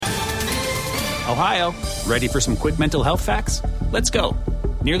Ohio, ready for some quick mental health facts? Let's go.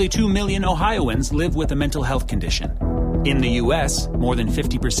 Nearly 2 million Ohioans live with a mental health condition. In the U.S., more than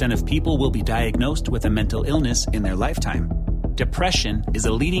 50% of people will be diagnosed with a mental illness in their lifetime. Depression is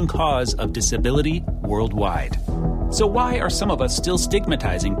a leading cause of disability worldwide. So why are some of us still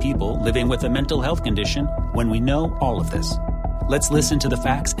stigmatizing people living with a mental health condition when we know all of this? Let's listen to the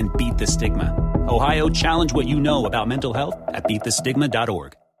facts and beat the stigma. Ohio, challenge what you know about mental health at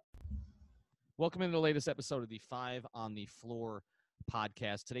beatthestigma.org. Welcome into the latest episode of the Five on the Floor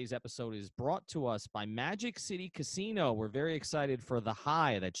podcast. Today's episode is brought to us by Magic City Casino. We're very excited for The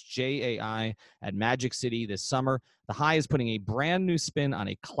High, that's J-A-I, at Magic City this summer. The High is putting a brand new spin on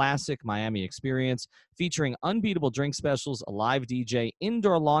a classic Miami experience, featuring unbeatable drink specials, a live DJ,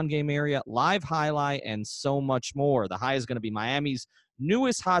 indoor lawn game area, live highlight, and so much more. The High is going to be Miami's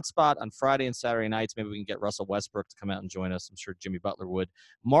newest hotspot on Friday and Saturday nights. Maybe we can get Russell Westbrook to come out and join us. I'm sure Jimmy Butler would.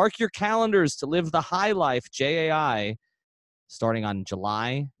 Mark your calendars to live the high life, J-A-I, starting on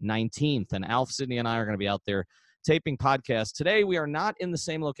July 19th. And Alf, Sydney, and I are going to be out there taping podcasts. Today, we are not in the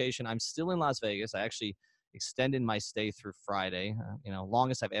same location. I'm still in Las Vegas. I actually extended my stay through Friday.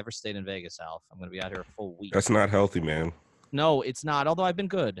 Longest I've ever stayed in Vegas, Alf. I'm going to be out here a full week. That's not healthy, man. No, it's not. Although I've been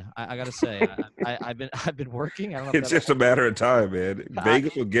good, I got to say, I've been working. I don't know. It's just a matter of time, man.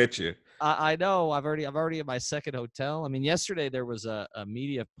 Vegas will get you. I know. I've already at my second hotel. I mean, yesterday there was a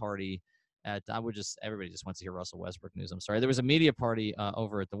media party at. Everybody just wants to hear Russell Westbrook news. I'm sorry. There was a media party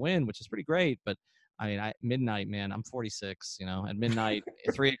over at the Wynn, which is pretty great. But I mean, midnight, man. I'm 46. At midnight,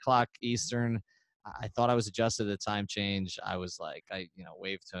 3:00 Eastern. I thought I was adjusted to the time change. I was like, I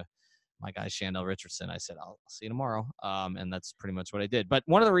waved to my guy Chandel Richardson. I said, I'll see you tomorrow. And that's pretty much what I did. But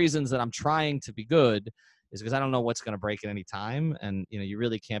one of the reasons that I'm trying to be good is because I don't know what's going to break at any time. And, you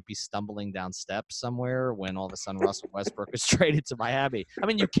really can't be stumbling down steps somewhere when all of a sudden Russell Westbrook is traded to Miami. I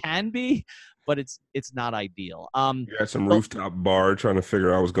mean, you can be, but it's not ideal. You got some rooftop bar trying to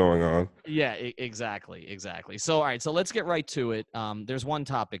figure out what's going on. Yeah, exactly. So, all right, so let's get right to it. There's one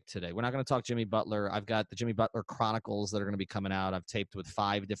topic today. We're not going to talk Jimmy Butler. I've got the Jimmy Butler Chronicles that are going to be coming out. I've taped with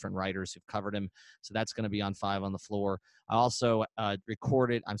 5 different writers who've covered him. So that's going to be on 5 on the Floor. I also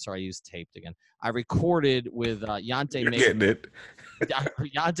recorded. I'm sorry, I used taped again. I recorded with Yante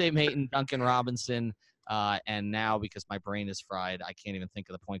Mayton, Duncan Robinson. And now, because my brain is fried, I can't even think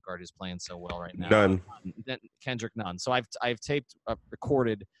of the point guard who's playing so well right now. None. Kendrick Nunn. So I've taped,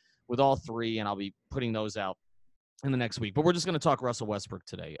 recorded with all 3, and I'll be putting those out in the next week. But we're just going to talk Russell Westbrook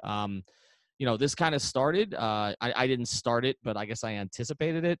today. This kind of started. I didn't start it, but I guess I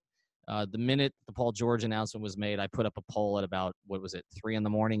anticipated it. The minute the Paul George announcement was made, I put up a poll at about, 3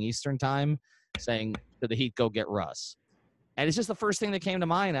 a.m. Eastern time, saying, "Did the Heat go get Russ?" And it's just the first thing that came to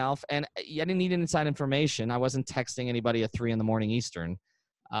mind, Alf. And I didn't need inside information. I wasn't texting anybody at 3 a.m. Eastern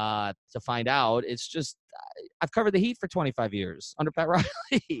to find out. It's just I've covered the Heat for 25 years under Pat Riley.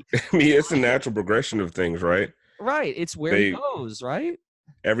 I mean, it's a natural progression of things, right? Right. It's where he goes, right?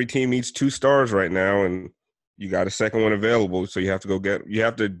 Every team needs 2 stars right now, and you got a second one available. So you have to you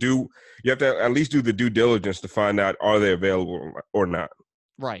have to at least do the due diligence to find out, are they available or not?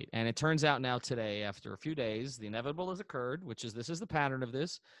 Right. And it turns out now today, after a few days, the inevitable has occurred, this is the pattern of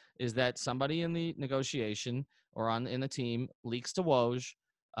this, is that somebody in the negotiation or in the team leaks to Woj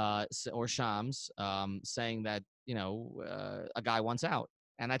or Shams saying that, a guy wants out.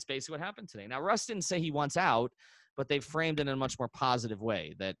 And that's basically what happened today. Now, Russ didn't say he wants out, but they framed it in a much more positive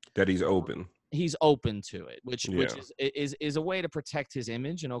way. That he's open. He's open to it, which is a way to protect his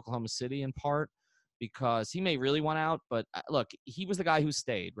image in Oklahoma City in part. Because he may really want out, but look, he was the guy who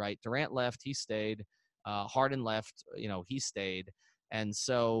stayed, right? Durant left, he stayed. Harden left, he stayed. And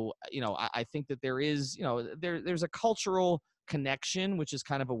so, I think that there is, there's a cultural connection, which is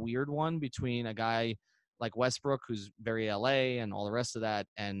kind of a weird one between a guy like Westbrook, who's very LA and all the rest of that,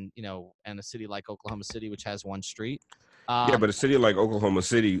 and, and a city like Oklahoma City, which has one street. But a city like Oklahoma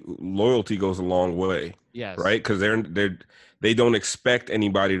City, loyalty goes a long way. Yes. Right? Because they don't expect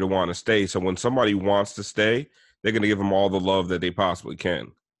anybody to want to stay. So when somebody wants to stay, they're going to give them all the love that they possibly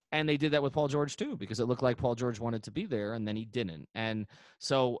can. And they did that with Paul George, too, because it looked like Paul George wanted to be there, and then he didn't. And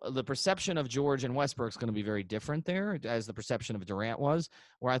so the perception of George and Westbrook is going to be very different there, as the perception of Durant was,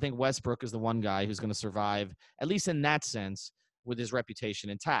 where I think Westbrook is the one guy who's going to survive, at least in that sense, with his reputation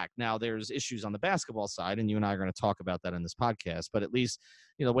intact. Now, there's issues on the basketball side, and you and I are going to talk about that in this podcast, but at least,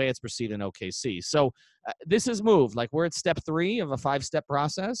 the way it's proceeded in OKC. So this has moved. Like, we're at step 3 of a 5-step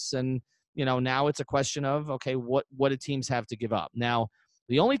process, and, now it's a question of, okay, what do teams have to give up? Now,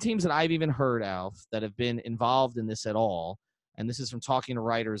 the only teams that I've even heard, Alf, that have been involved in this at all, and this is from talking to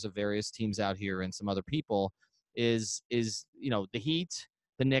writers of various teams out here and some other people, is the Heat,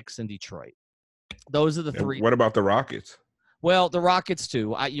 the Knicks, and Detroit. Those are the And three. what about the Rockets? Well, the Rockets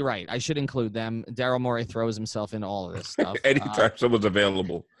too. You're right. I should include them. Daryl Morey throws himself into all of this stuff. Anytime someone's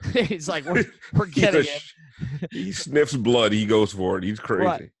available, he's like, we're getting it. He sniffs blood. He goes for it. He's crazy.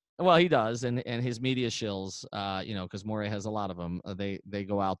 Right. Well, he does, and his media shills, because Morey has a lot of them. They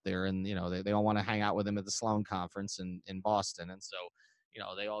go out there, and they don't want to hang out with him at the Sloan Conference in Boston, and so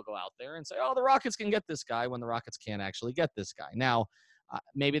they all go out there and say, oh, the Rockets can get this guy when the Rockets can't actually get this guy. Now,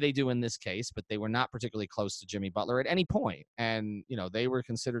 maybe they do in this case, but they were not particularly close to Jimmy Butler at any point, and they were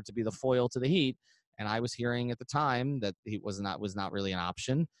considered to be the foil to the Heat. And I was hearing at the time that he was not really an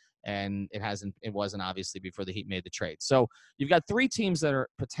option. And it wasn't obviously before the Heat made the trade. So you've got three teams that are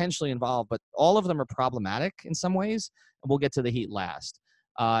potentially involved, but all of them are problematic in some ways. And we'll get to the Heat last.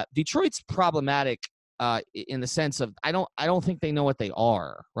 Detroit's problematic in the sense of I don't think they know what they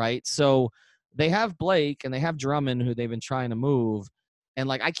are, right? So they have Blake and they have Drummond, who they've been trying to move, and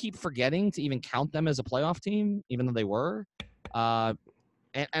like I keep forgetting to even count them as a playoff team, even though they were. And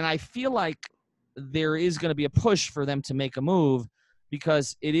I feel like there is going to be a push for them to make a move,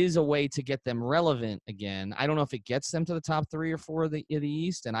 because it is a way to get them relevant again. I don't know if it gets them to the top 3 or 4 of the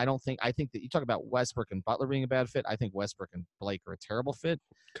East, and I think that you talk about Westbrook and Butler being a bad fit. I think Westbrook and Blake are a terrible fit.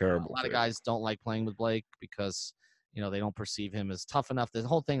 Terrible. A lot of guys don't like playing with Blake because they don't perceive him as tough enough. The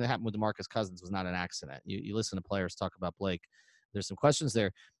whole thing that happened with DeMarcus Cousins was not an accident. You listen to players talk about Blake. There's some questions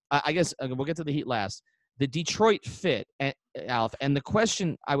there. I guess we'll get to the Heat last. The Detroit fit, Alf, and the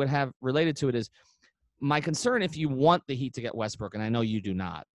question I would have related to it is, my concern, if you want the Heat to get Westbrook, and I know you do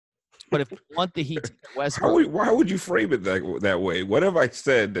not, but if you want the Heat to get Westbrook, why would you frame it that way? What have I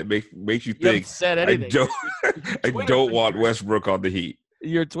said that makes you think said anything. I don't want Westbrook on the Heat?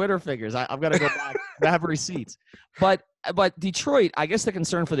 Your Twitter figures. I'm going to go back. I have receipts. But Detroit, I guess the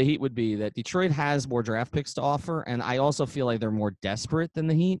concern for the Heat would be that Detroit has more draft picks to offer, and I also feel like they're more desperate than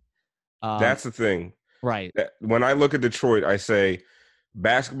the Heat. That's the thing. Right. When I look at Detroit, I say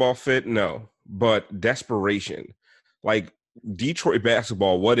basketball fit, no. But desperation, like Detroit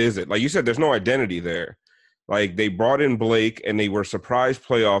basketball, what is it? Like you said, there's no identity there. Like they brought in Blake and they were a surprise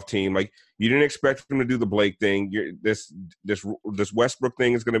playoff team. Like you didn't expect them to do the Blake thing. This Westbrook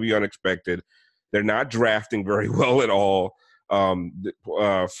thing is going to be unexpected. They're not drafting very well at all.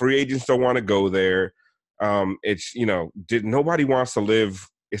 Free agents don't want to go there. Nobody wants to live.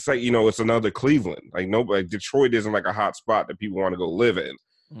 It's like, it's another Cleveland. Like Detroit isn't like a hot spot that people want to go live in.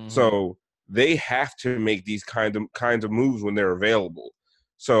 Mm-hmm. So they have to make these kinds of moves when they're available.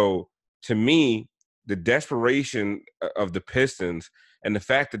 So to me, the desperation of the Pistons and the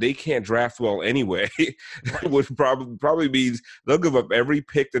fact that they can't draft well anyway, which probably means they'll give up every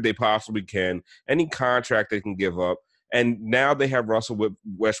pick that they possibly can, any contract they can give up. And now they have Russell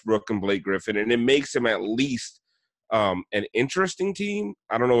Westbrook and Blake Griffin, and it makes them at least an interesting team.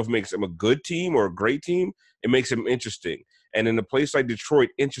 I don't know if it makes them a good team or a great team. It makes them interesting. And in a place like Detroit,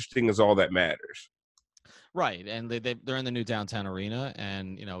 interesting is all that matters. Right, and they're in the new downtown arena,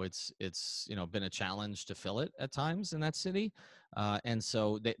 and it's been a challenge to fill it at times in that city, and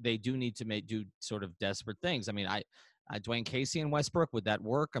so they do need to do sort of desperate things. I mean, Dwayne Casey and Westbrook, would that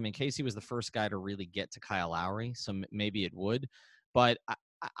work? I mean, Casey was the first guy to really get to Kyle Lowry, so maybe it would, but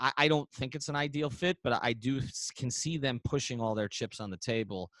I don't think it's an ideal fit. But I can see them pushing all their chips on the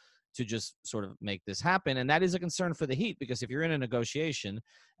table to just sort of make this happen. And that is a concern for the Heat, because if you're in a negotiation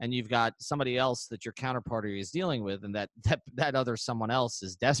and you've got somebody else that your counterparty is dealing with, and that other someone else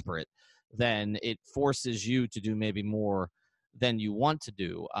is desperate, then it forces you to do maybe more than you want to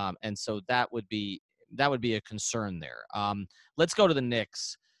do. And so that would be a concern there. Let's go to the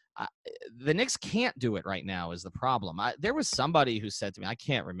Knicks. The Knicks can't do it right now is the problem. There was somebody who said to me, I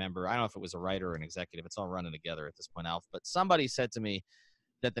can't remember, I don't know if it was a writer or an executive, it's all running together at this point, Alf, but somebody said to me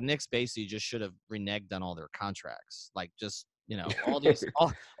that the Knicks basically just should have reneged on all their contracts. Like just,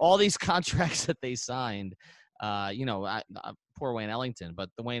 all these contracts that they signed, poor Wayne Ellington, but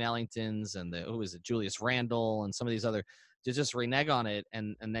the Wayne Ellingtons and Julius Randle and some of these other, to just renege on it.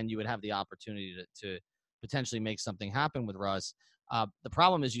 And then you would have the opportunity to potentially make something happen with Russ. The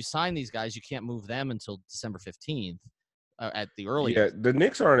problem is you sign these guys, you can't move them until December 15th at the earliest. Yeah, the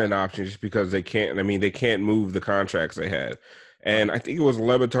Knicks aren't an option just because they can't. I mean, they can't move the contracts they had. And I think it was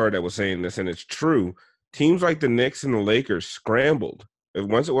Levitar that was saying this, and it's true. Teams like the Knicks and the Lakers scrambled.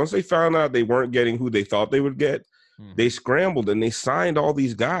 Once they found out they weren't getting who they thought they would get, they scrambled and they signed all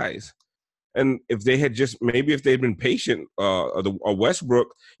these guys. And if they had if they'd been patient, a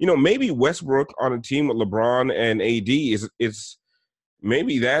Westbrook, maybe Westbrook on a team with LeBron and AD is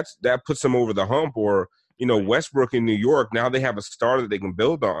maybe that puts them over the hump. Or Westbrook in New York, now they have a star that they can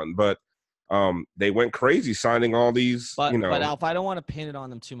build on. But They went crazy signing all these, But Alf, I don't want to pin it on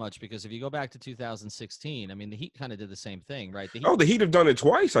them too much, because if you go back to 2016, I mean, the Heat kind of did the same thing, right? The Heat have done it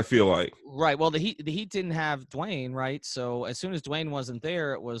twice, I feel like. Right. Well, the Heat didn't have Dwayne, right? So as soon as Dwayne wasn't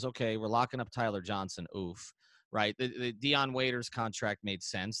there, it was, okay, we're locking up Tyler Johnson. Oof. Right. The Dion Waiters contract made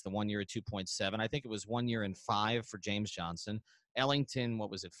sense. The 1 year at 2.7. I think it was 1 year and 5 for James Johnson. Ellington,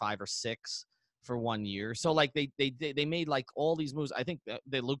 what was it, 5 or 6 for 1 year? So like they made like all these moves. I think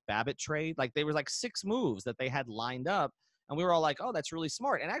the Luke Babbitt trade, like they were like 6 moves that they had lined up, and we were all like, oh, that's really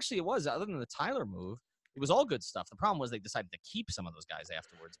smart. And actually it was, other than the Tyler move, it was all good stuff. The problem was they decided to keep some of those guys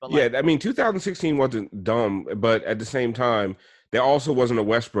afterwards. But yeah, I mean, 2016 wasn't dumb, but at the same time, there also wasn't a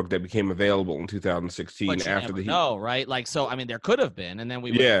Westbrook that became available in 2016 after the Heat. No, right? Like, so I mean, there could have been, and then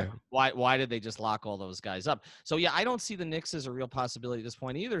why did they just lock all those guys up? So yeah, I don't see the Knicks as a real possibility at this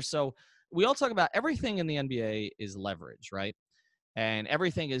point either. So we all talk about everything in the NBA is leverage, right? And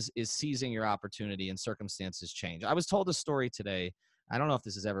everything is seizing your opportunity, and circumstances change. I was told a story today. I don't know if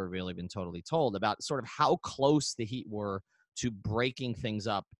this has ever really been totally told, about sort of how close the Heat were to breaking things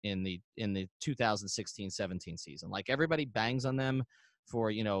up in the 2016-17 season. Like, everybody bangs on them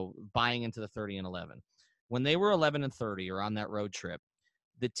for, buying into the 30-11. When they were 11-30 or on that road trip,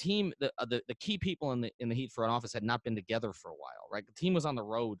 the team, the key people in the Heat front office had not been together for a while, right? The team was on the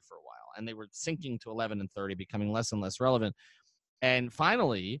road for a while, and they were sinking to 11-30, becoming less and less relevant. And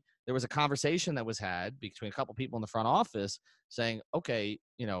finally, there was a conversation that was had between a couple people in the front office saying, okay,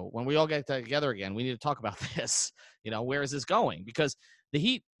 when we all get together again, we need to talk about this. Where is this going? Because the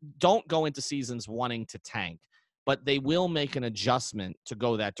Heat don't go into seasons wanting to tank, but they will make an adjustment to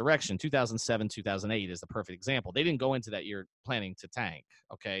go that direction. 2007, 2008 is the perfect example. They didn't go into that year planning to tank,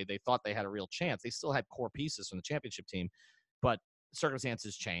 okay? They thought they had a real chance. They still had core pieces from the championship team, but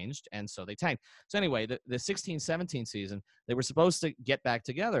circumstances changed, and so they tanked. So anyway, the 16-17 season, they were supposed to get back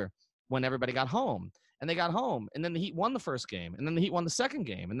together when everybody got home. And they got home, and then the Heat won the first game, and then the Heat won the second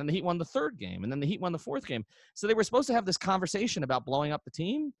game, and then the Heat won the third game, and then the Heat won the fourth game. So they were supposed to have this conversation about blowing up the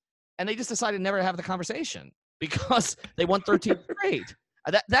team, and they just decided never to have the conversation because they won 13 straight.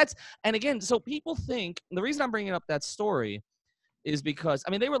 And again, so people think, the reason I'm bringing up that story is because,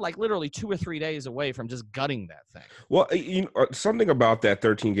 I mean, they were like literally 2 or 3 days away from just gutting that thing. Well, something about that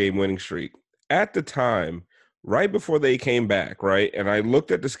 13-game winning streak at the time, right before they came back, right? And I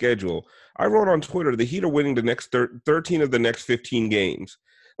looked at the schedule. I wrote on Twitter, the Heat are winning the next 13 of the next 15 games.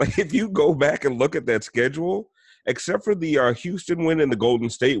 Like, if you go back and look at that schedule, except for the Houston win and the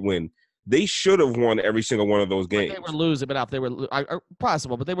Golden State win, they should have won every single one of those games. But they were losing, but they were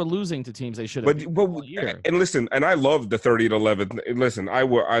possible, but they were losing to teams they should have. But and listen, and I loved the 30-11. Listen,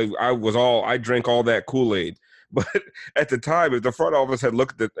 I drank all that Kool-Aid. But at the time, if the front office had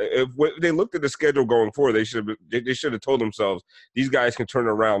looked at the schedule going forward, they should have told themselves, these guys can turn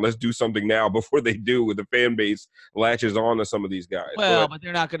around. Let's do something now before they do, with the fan base latches on to some of these guys. Well, but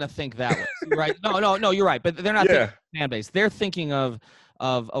they're not going to think that way, right? No, you're right. But they're not thinking fan base. They're thinking of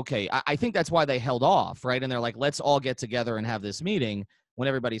okay, I think that's why they held off, right? And they're like, let's all get together and have this meeting when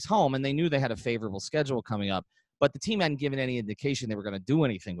everybody's home. And they knew they had a favorable schedule coming up, but the team hadn't given any indication they were going to do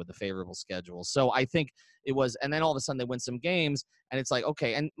anything with the favorable schedule. So I think it was, and then all of a sudden they win some games, and it's like,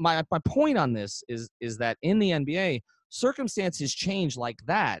 okay. And my point on this is that in the NBA, circumstances change like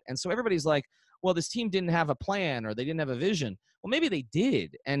that. And so everybody's like, well, this team didn't have a plan, or they didn't have a vision. Well, maybe they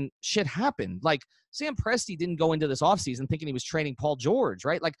did, and shit happened. Like, Sam Presti didn't go into this offseason thinking he was trading Paul George,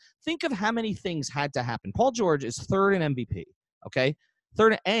 right? Like, think of how many things had to happen. Paul George is third in MVP, okay?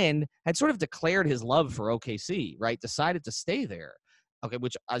 Third, and had sort of declared his love for OKC, right? Decided to stay there, okay,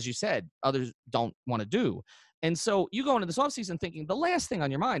 which, as you said, others don't want to do. And so you go into this offseason thinking the last thing on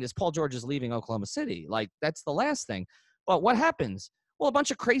your mind is Paul George is leaving Oklahoma City. Like, that's the last thing. But what happens? Well, a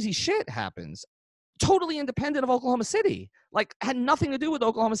bunch of crazy shit happens. Totally independent of Oklahoma City. Like, had nothing to do with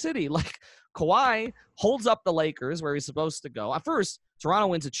Oklahoma City. Like, Kawhi holds up the Lakers where he's supposed to go. At first, Toronto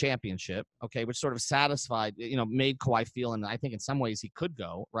wins a championship, okay, which sort of satisfied, made Kawhi feel, and I think in some ways he could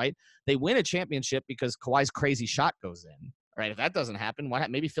go, right? They win a championship because Kawhi's crazy shot goes in, right? If that doesn't happen,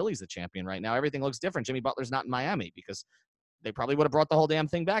 maybe Philly's the champion right now. Everything looks different. Jimmy Butler's not in Miami because they probably would have brought the whole damn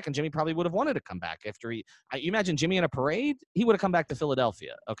thing back, and Jimmy probably would have wanted to come back after you imagine Jimmy in a parade? He would have come back to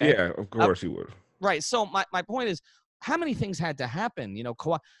Philadelphia, okay? Yeah, of course he would. Right. So my point is, how many things had to happen?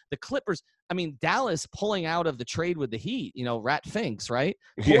 Kawhi, the Clippers, Dallas pulling out of the trade with the Heat, Rat Finks, right?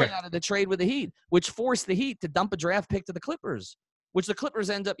 Pulling out of the trade with the Heat, which forced the Heat to dump a draft pick to the Clippers, which the Clippers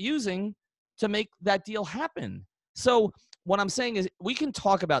end up using to make that deal happen. So what I'm saying is, we can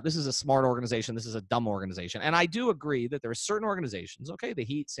talk about this is a smart organization, this is a dumb organization. And I do agree that there are certain organizations, okay, the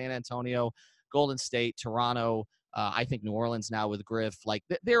Heat, San Antonio, Golden State, Toronto, I think New Orleans now with Griff, like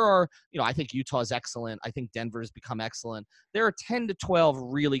there are, I think Utah's excellent. I think Denver's become excellent. There are 10 to 12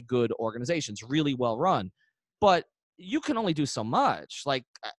 really good organizations, really well run, but you can only do so much. Like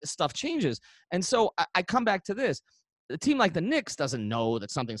stuff changes. And so I come back to this. A team like the Knicks doesn't know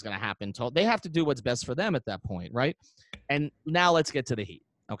that something's going to happen. They have to do what's best for them at that point, right? And now let's get to the Heat,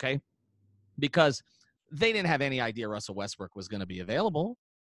 okay? Because they didn't have any idea Russell Westbrook was going to be available.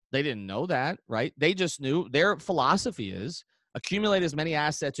 They didn't know that, right? They just knew their philosophy is accumulate as many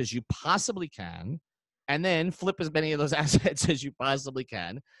assets as you possibly can and then flip as many of those assets as you possibly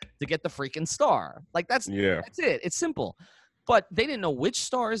can to get the freaking star. Like, that's it. It's simple. But they didn't know which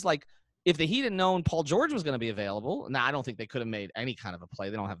stars. Like, if the Heat had known Paul George was going to be available, now I don't think they could have made any kind of a play.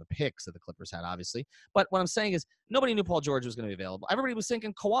 They don't have the picks that the Clippers had, obviously. But what I'm saying is nobody knew Paul George was going to be available. Everybody was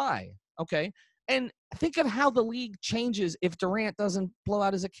thinking Kawhi, okay? And think of how the league changes if Durant doesn't blow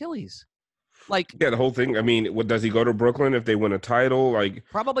out his Achilles. Like, yeah, the whole thing. I mean, what does he go to Brooklyn if they win a title? Like,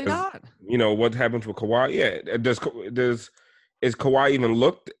 probably not. What happens with Kawhi? Yeah, is Kawhi even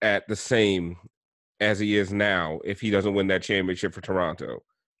looked at the same as he is now if he doesn't win that championship for Toronto?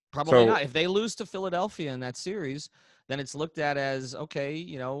 Probably not. If they lose to Philadelphia in that series, then it's looked at as, okay,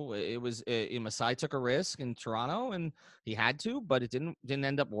 it was Masai took a risk in Toronto and he had to, but it didn't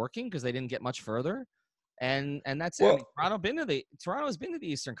end up working because they didn't get much further. And that's it. I mean, Toronto has been to the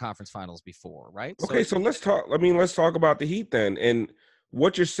Eastern Conference Finals before, right? Okay, so let's talk. I mean, let's talk about the Heat then. And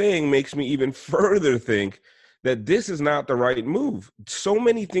what you're saying makes me even further think that this is not the right move. So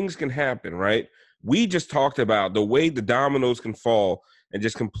many things can happen, right? We just talked about the way the dominoes can fall and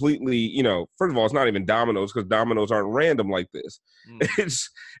just completely, first of all, it's not even dominoes because dominoes aren't random like this.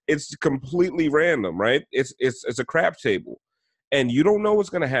 It's completely random, right? It's a crap table, and you don't know what's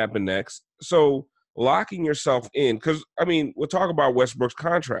going to happen next. So locking yourself in, because I mean, we'll talk about Westbrook's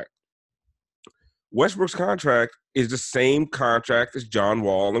contract. Westbrook's contract is the same contract as John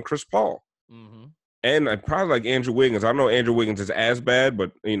Wall and Chris Paul. Mm-hmm. And I probably like Andrew Wiggins. I don't know Andrew Wiggins is as bad,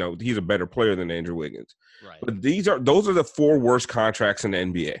 but he's a better player than Andrew Wiggins. Right. But those are the 4 worst contracts in the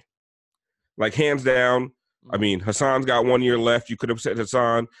NBA. Like, hands down. Mm-hmm. I mean, Hassan's got 1 year left. You could have said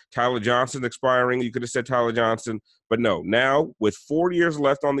Hassan. Tyler Johnson expiring. You could have said Tyler Johnson. But no, now with 4 years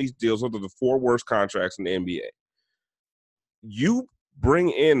left on these deals, those are the 4 worst contracts in the NBA. You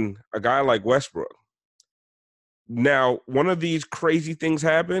bring in a guy like Westbrook. Now, one of these crazy things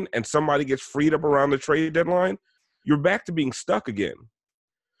happen and somebody gets freed up around the trade deadline, you're back to being stuck again,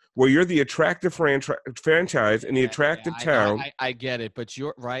 where you're the attractive franchise in the attractive town. I get it, but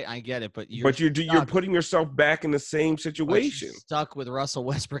you're right. I get it, but you're putting yourself back in the same situation. But you're stuck with Russell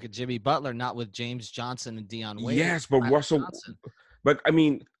Westbrook and Jimmy Butler, not with James Johnson and Dion Waiters. Yes, but Russell. But I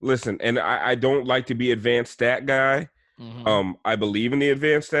mean, listen, and I don't like to be advanced stat guy. Mm-hmm. I believe in the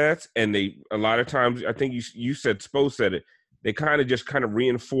advanced stats, and they a lot of times, I think you said Spo said it. They kind of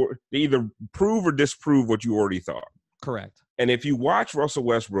reinforce. They either prove or disprove what you already thought. Correct. And if you watch Russell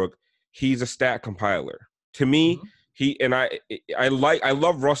Westbrook, he's a stat compiler. To me, mm-hmm. I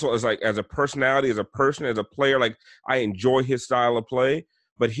love Russell as a personality, as a person, as a player. Like, I enjoy his style of play,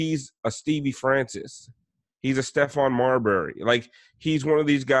 but he's a Stevie Francis. He's a Stephon Marbury. Like, he's one of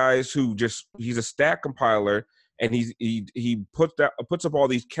these guys who he's a stat compiler. And he puts up all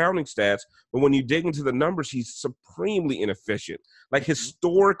these counting stats, but when you dig into the numbers, he's supremely inefficient, like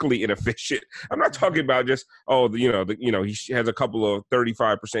historically inefficient. I'm not talking about just he has a couple of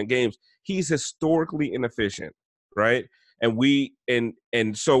 35% games. He's historically inefficient, right?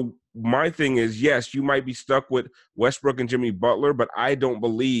 And so my thing is, yes, you might be stuck with Westbrook and Jimmy Butler, but I don't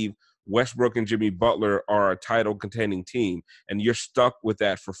believe Westbrook and Jimmy Butler are a title contending team, and you're stuck with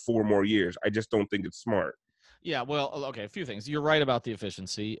that for 4 more years. I just don't think it's smart. Yeah, well, okay, a few things. You're right about the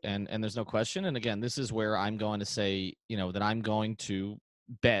efficiency, and there's no question. And again, this is where I'm going to say, that I'm going to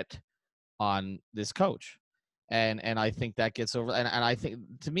bet on this coach. And I think that gets over. And I think,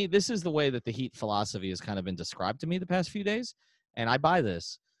 to me, this is the way that the Heat philosophy has kind of been described to me the past few days. And I buy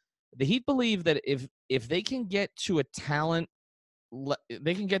this. The Heat believe that if they can get to a talent,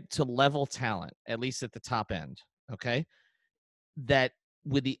 they can get to level talent, at least at the top end, okay, that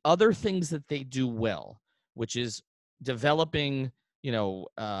with the other things that they do well, which is developing,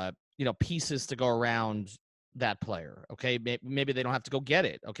 pieces to go around that player. Okay. Maybe they don't have to go get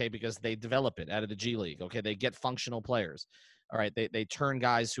it. Okay. Because they develop it out of the G League. Okay. They get functional players. All right. They turn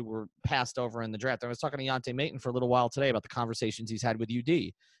guys who were passed over in the draft. I was talking to Yante Maton for a little while today about the conversations he's had with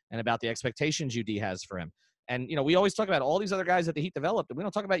UD and about the expectations UD has for him. And, we always talk about all these other guys that the Heat developed, and we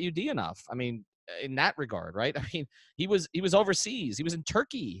don't talk about UD enough. I mean, in that regard, right? I mean, he was overseas. He was in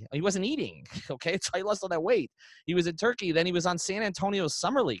Turkey. He wasn't eating. Okay, so he lost all that weight. He was in Turkey. Then he was on San Antonio's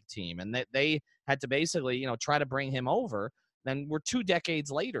summer league team, and they had to basically, try to bring him over. Then we're 2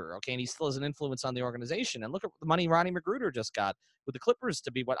 decades later, okay, and he still has an influence on the organization. And look at the money Ronnie Magruder just got with the Clippers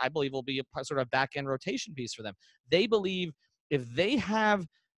to be what I believe will be a sort of back-end rotation piece for them. They believe if they have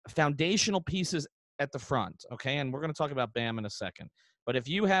foundational pieces at the front, okay, and we're going to talk about Bam in a second, but if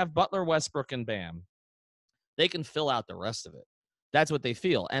you have Butler, Westbrook, and Bam, they can fill out the rest of it. That's what they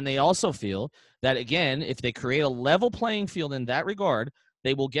feel. And they also feel that, again, if they create a level playing field in that regard,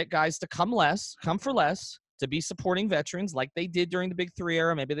 they will get guys to come for less, to be supporting veterans like they did during the Big Three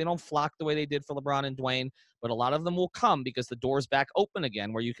era. Maybe they don't flock the way they did for LeBron and Dwayne, but a lot of them will come because the door's back open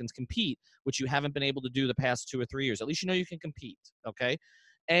again where you can compete, which you haven't been able to do the past 2 or 3 years. At least you can compete, okay?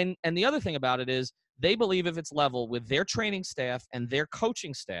 And the other thing about it is they believe if it's level with their training staff and their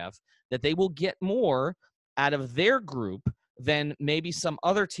coaching staff, that they will get more out of their group than maybe some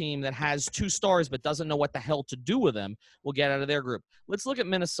other team that has 2 stars but doesn't know what the hell to do with them will get out of their group. Let's look at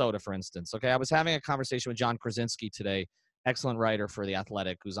Minnesota, for instance. Okay, I was having a conversation with John Krasinski today, excellent writer for The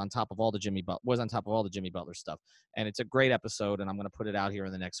Athletic, who's on top of all the Jimmy Butler stuff. And it's a great episode, and I'm going to put it out here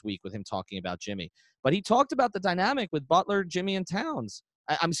in the next week with him talking about Jimmy. But he talked about the dynamic with Butler, Jimmy, and Towns.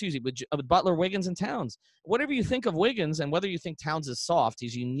 With Butler, Wiggins, and Towns. Whatever you think of Wiggins and whether you think Towns is soft,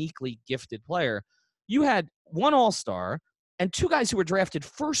 he's a uniquely gifted player. You had 1 All-Star and 2 guys who were drafted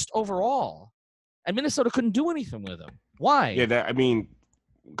first overall, and Minnesota couldn't do anything with them. Why? Yeah,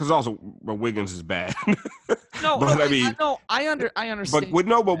 because also Wiggins is bad. No, but I understand.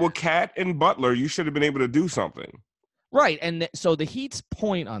 But with Cat and Butler, you should have been able to do something. Right, and so the Heat's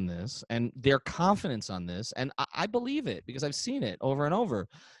point on this and their confidence on this, and I believe it because I've seen it over and over,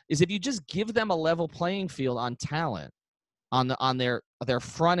 is if you just give them a level playing field on talent, on their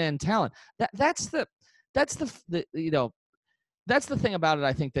front end talent, that's the thing about it.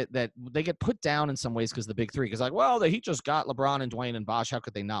 I think that they get put down in some ways because the Big Three, because the Heat just got LeBron and Dwayne and Bosh. How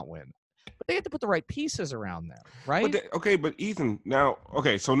could they not win? But they have to put the right pieces around them, right? But Ethan,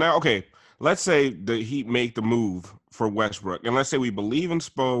 let's say the Heat make the move for Westbrook, and let's say we believe in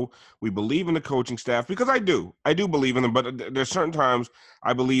Spo, we believe in the coaching staff, because I do believe in them, but there's certain times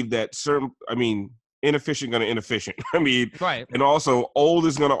I believe that inefficient going to inefficient. Right. And also old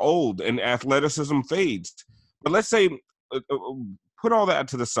is going to old, and athleticism fades. But let's say, put all that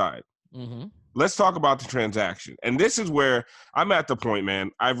to the side. Mm-hmm. Let's talk about the transaction. And this is where I'm at the point, man.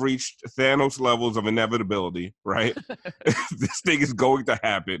 I've reached Thanos levels of inevitability, right? This thing is going to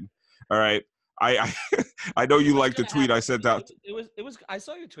happen. All right. I know you like the tweet I sent out. It was. I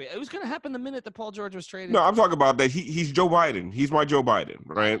saw your tweet. It was going to happen the minute that Paul George was traded. No, I'm talking about that. He's Joe Biden. He's my Joe Biden,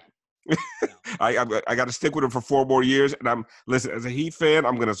 right? I got to stick with him for 4 more years. And listen, as a Heat fan,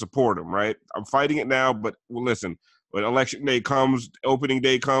 I'm going to support him, right? I'm fighting it now, but listen, when election day comes, opening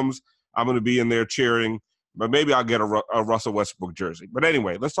day comes, I'm going to be in there cheering. But maybe I'll get a Russell Westbrook jersey. But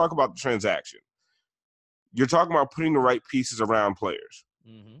anyway, let's talk about the transaction. You're talking about putting the right pieces around players.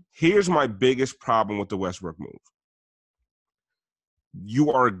 Mm-hmm. Here's my biggest problem with the Westbrook move.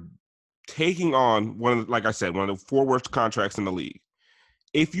 You are taking on one of the 4 worst contracts in the league.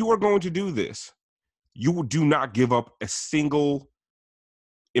 If you are going to do this, you do not give up a single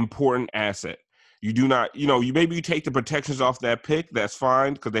important asset. You do not, maybe you take the protections off that pick. That's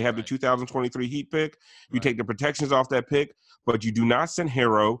fine because they have the 2023 Heat pick. You take the protections off that pick, but you do not send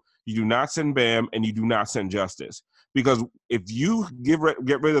Hero, you do not send Bam, and you do not send Justice. Because if you get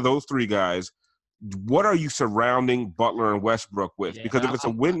rid of those 3 guys, what are you surrounding Butler and Westbrook with? Yeah, because if it's a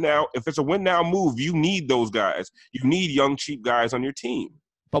win now move, you need those guys. You need young, cheap guys on your team.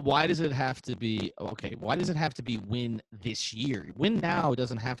 But why does it have to be Why does it have to be win this year? Win now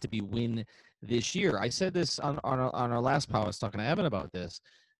doesn't have to be win this year. I said this on our last pod. I was talking to Evan about this.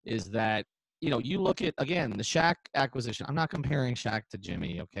 Is that you look at again the Shaq acquisition. I'm not comparing Shaq to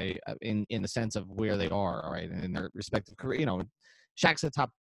Jimmy, okay, in the sense of where they are, all right, in their respective career. Shaq's a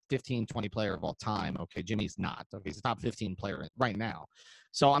top 15, 20 player of all time. Okay, Jimmy's not. Okay, he's a top 15 player right now.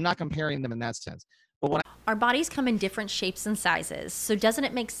 So I'm not comparing them in that sense. But our bodies come in different shapes and sizes, so doesn't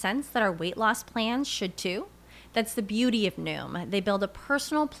it make sense that our weight loss plans should too? That's the beauty of Noom. They build a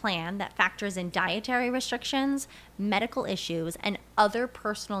personal plan that factors in dietary restrictions, medical issues, and other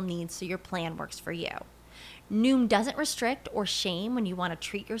personal needs so your plan works for you. Noom doesn't restrict or shame when you want to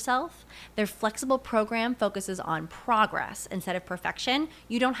treat yourself. Their flexible program focuses on progress instead of perfection.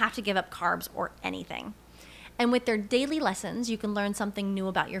 You don't have to give up carbs or anything. And with their daily lessons, you can learn something new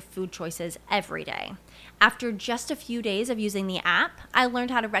about your food choices every day. After just a few days of using the app, I learned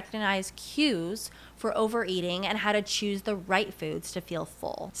how to recognize cues for overeating and how to choose the right foods to feel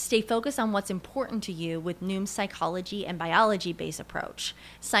full. Stay focused on what's important to you with Noom's psychology and biology-based approach.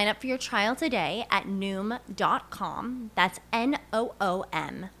 Sign up for your trial today at Noom.com. That's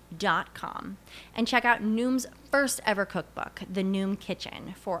Noom.com. And check out Noom's first ever cookbook, The Noom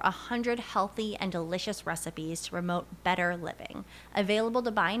Kitchen, for 100 healthy and delicious recipes to promote better living. Available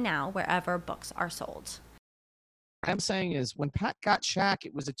to buy now wherever books are sold. What I'm saying is when Pat got Shaq,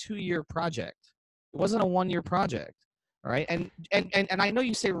 it was a 2-year project. It wasn't a 1-year project. All right. And I know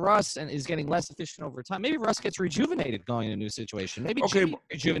you say Russ is getting less efficient over time. Maybe Russ gets rejuvenated going in a new situation. Maybe Jimmy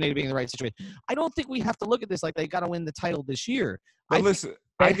rejuvenated being in the right situation. I don't think we have to look at this like they got to win the title this year. But listen,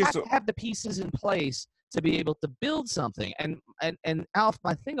 I have to have the pieces in place to be able to build something. And Alf,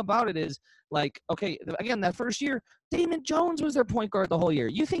 my thing about it is like, okay, again, that first year, Damon Jones was their point guard the whole year.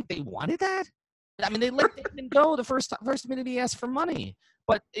 You think they wanted that? I mean, they let Damon go the first minute he asked for money.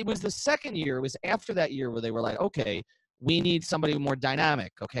 But it was the second year, it was after that year where they were like, okay, we need somebody more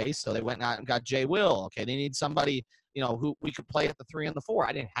dynamic. Okay, so they went out and got Jay Will. Okay, they need somebody, who we could play at the 3 and the 4.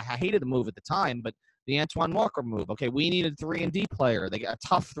 I hated the move at the time, but the Antoine Walker move. Okay, we needed a 3-and-D player. They got a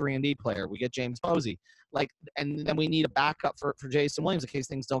tough 3-and-D player. We get James Posey. And then we need a backup for Jason Williams in case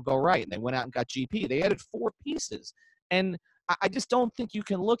things don't go right. And they went out and got GP. They added 4 pieces. And I just don't think you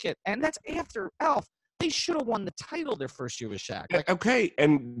can look at, and that's after Alf. They should have won the title their first year with Shaq. Okay,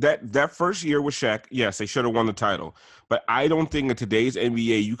 and that first year with Shaq, yes, they should have won the title. But I don't think in today's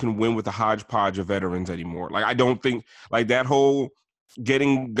NBA you can win with a hodgepodge of veterans anymore. Like, I don't think, like, that whole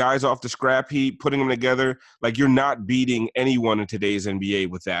getting guys off the scrap heap, putting them together, like, you're not beating anyone in today's NBA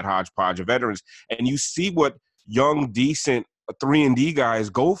with that hodgepodge of veterans. And you see what young, decent 3-and-D guys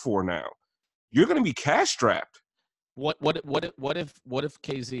go for now. You're going to be cash strapped. What if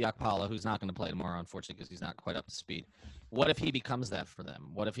KZ Okpala, who's not going to play tomorrow, unfortunately, because he's not quite up to speed, what if he becomes that for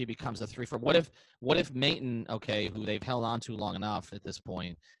them? What if he becomes a 3-4? What if Mayton, okay, who they've held on to long enough at this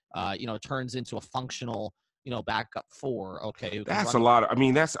point, turns into a functional, backup 4? Okay, that's a lot.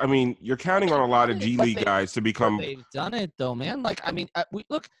 You're counting on a lot of G League guys to become. They've done it though, man.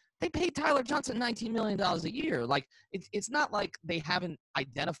 Look. They paid Tyler Johnson $19 million a year. Like, it's not like they haven't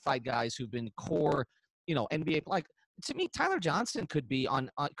identified guys who've been core, NBA. Like, to me, Tyler Johnson could be a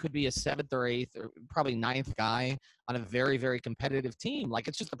 7th or 8th or probably 9th guy on a very, very competitive team. Like,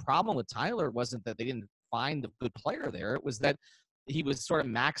 it's just the problem with Tyler wasn't that they didn't find a good player there. It was that he was sort of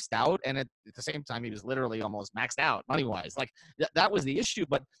maxed out, and at the same time, he was literally almost maxed out money-wise. Like, that was the issue.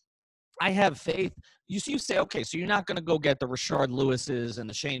 But I have faith. You say, okay, so you're not going to go get the Rashard Lewises and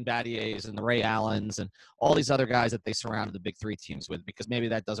the Shane Battiers and the Ray Allens and all these other guys that they surrounded the big 3 teams with, because maybe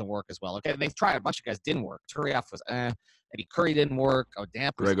that doesn't work as well. Okay, they've tried a bunch of guys, didn't work. Turiaf was Eddie Curry didn't work.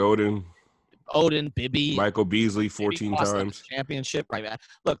 Damp. Greg Oden, Bibby, Michael Beasley, 14 times championship. Right.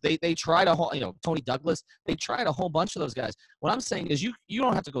 Look, they tried a whole, Tony Douglas. They tried a whole bunch of those guys. What I'm saying is, you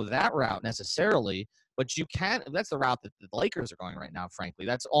don't have to go that route necessarily. But you can. That's the route that the Lakers are going right now. Frankly,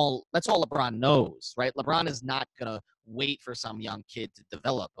 that's all LeBron knows, right? LeBron is not gonna wait for some young kid to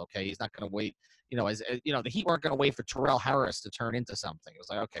develop. Okay, he's not gonna wait. The Heat weren't gonna wait for Terrell Harris to turn into something. It was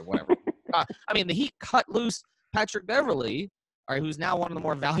like, okay, whatever. The Heat cut loose Patrick Beverley, all right, who's now one of the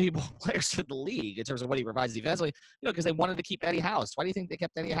more valuable players for the league in terms of what he provides defensively. Because they wanted to keep Eddie House. Why do you think they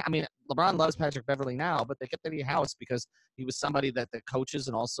kept Eddie House? LeBron loves Patrick Beverley now, but they kept Eddie House because he was somebody that the coaches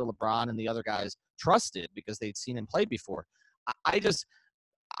and also LeBron and the other guys trusted because they'd seen him play before.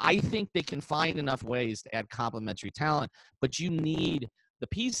 I think they can find enough ways to add complementary talent, but you need the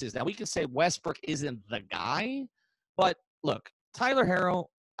pieces. Now, we can say Westbrook isn't the guy, but look, Tyler Herro,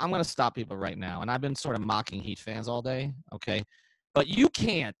 I'm going to stop people right now, and I've been sort of mocking Heat fans all day, okay? But you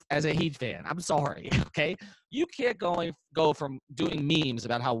can't, as a Heat fan, I'm sorry, okay? You can't go from doing memes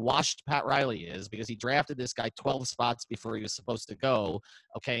about how washed Pat Riley is because he drafted this guy 12 spots before he was supposed to go,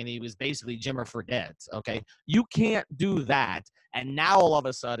 okay, and he was basically Jimmer Fredette, okay? You can't do that, and now all of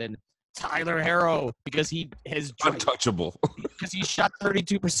a sudden, Tyler Herro, because he has untouchable, because he shot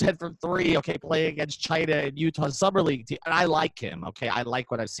 32% from 3, okay, playing against China and Utah Summer League team, and I like him, okay, I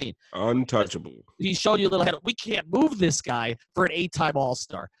like what I've seen. Untouchable. He showed you a little head. We can't move this guy for an 8-time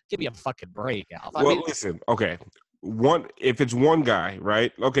All-Star. Give me a fucking break, Al. Listen, okay, if it's one guy,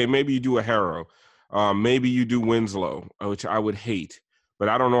 right? Okay, maybe you do a Herro, maybe you do Winslow, which I would hate. But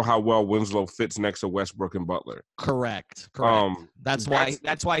I don't know how well Winslow fits next to Westbrook and Butler. Correct. That's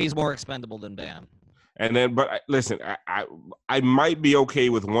why he's more expendable than Bam. And then, but listen, I might be okay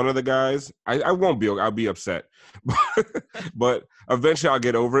with one of the guys. I won't be. I'll be upset, but eventually I'll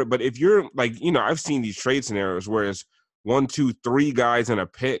get over it. But if you're like, I've seen these trade scenarios where it's 1, 2, 3 guys in a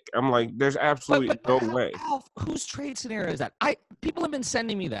pick. I'm like, there's absolutely no way. Alf, whose trade scenario is that? People have been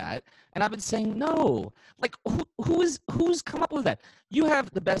sending me that, and I've been saying no. Like, who's come up with that? You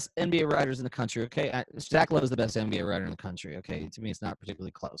have the best NBA writers in the country, okay? Zach Lowe is the best NBA writer in the country, okay? To me, it's not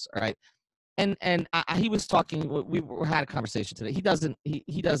particularly close, all right? And he was talking. We had a conversation today. He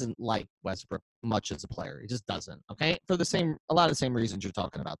doesn't like Westbrook much as a player. He just doesn't. Okay, for a lot of the same reasons you're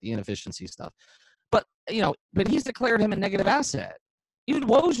talking about, the inefficiency stuff. But he's declared him a negative asset. Even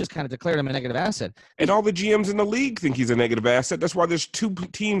Woj just kind of declared him a negative asset. And all the GMs in the league think he's a negative asset. That's why there's 2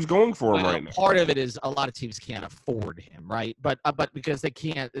 teams going for him right now. Part of it is a lot of teams can't afford him, right? But because they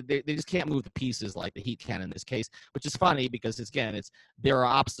just can't move the pieces like the Heat can in this case, which is funny because there are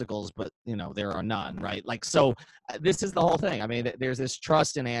obstacles, but there are none, right? Like, so this is the whole thing. I mean, there's this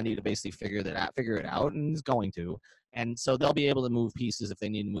trust in Andy to basically figure it out, and he's going to. And so they'll be able to move pieces if they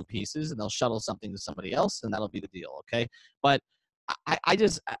need to move pieces, and they'll shuttle something to somebody else, and that'll be the deal, okay? But I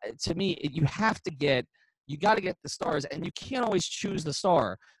just, to me, you got to get the stars, and you can't always choose the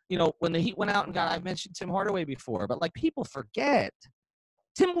star. When the Heat went out and I mentioned Tim Hardaway before, but like people forget,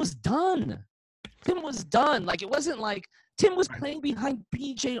 Tim was done. Like, it wasn't like Tim was playing behind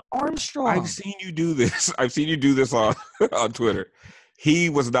BJ Armstrong. I've seen you do this on Twitter. He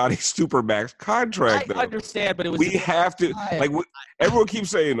was not a supermax contract. I understand, but it was. We have to everyone keeps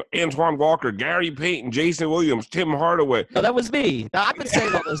saying Antoine Walker, Gary Payton, Jason Williams, Tim Hardaway. No, that was me. I've been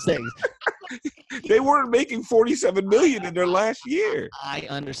saying all those things. They weren't making $47 million in their last year. I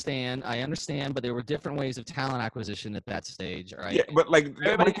understand, but there were different ways of talent acquisition at that stage. All right. Yeah, but like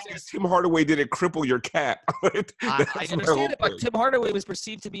Tim Hardaway didn't cripple your cap. I understand it, but Tim Hardaway was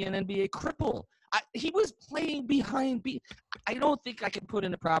perceived to be an NBA cripple. He was playing behind I don't think I can put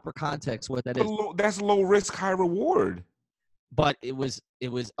into proper context what that is. That's low risk, high reward. But it was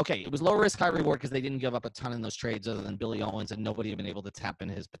okay. It was low risk, high reward because they didn't give up a ton in those trades other than Billy Owens, and nobody had been able to tap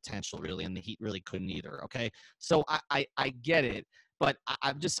into his potential really, and the Heat really couldn't either. Okay, so I get it, but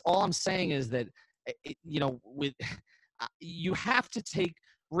I'm just all I'm saying is that you have to take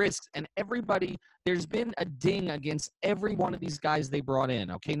risks, and there's been a ding against every one of these guys they brought in.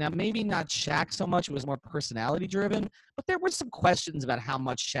 Okay, now maybe not Shaq so much; it was more personality driven, but there were some questions about how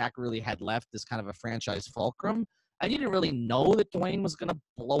much Shaq really had left as kind of a franchise fulcrum. And you didn't really know that Dwayne was going to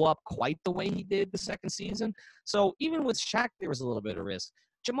blow up quite the way he did the second season. So even with Shaq, there was a little bit of risk.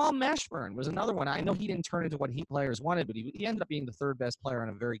 Jamal Mashburn was another one. I know he didn't turn into what Heat players wanted, but he ended up being the 3rd best player on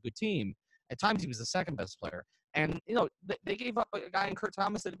a very good team. At times, he was the 2nd best player. And, they gave up a guy in Kurt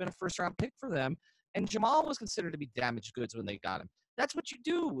Thomas that had been a first-round pick for them. And Jamal was considered to be damaged goods when they got him. That's what you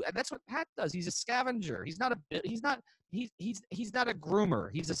do. And that's what Pat does. He's a scavenger. He's not a groomer.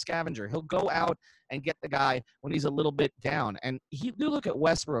 He's a scavenger. He'll go out and get the guy when he's a little bit down. And you look at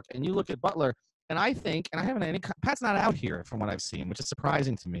Westbrook and you look at Butler, and I think, and I haven't Pat's not out here from what I've seen, which is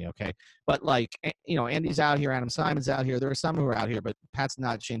surprising to me. Okay, but Andy's out here, Adam Simon's out here. There are some who are out here, but Pat's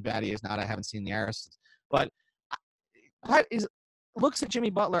not. Shane Battier is not. I haven't seen the Arisons, but Pat looks at Jimmy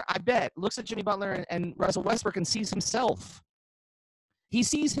Butler. I bet looks at Jimmy Butler and Russell Westbrook and sees himself. He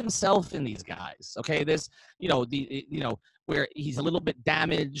sees himself in these guys, okay? Where he's a little bit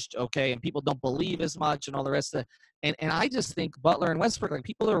damaged, okay, and people don't believe as much and all the rest of it. And I just think Butler and Westbrook, like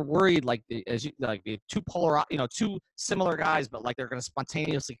people are worried, the two similar guys, but like they're going to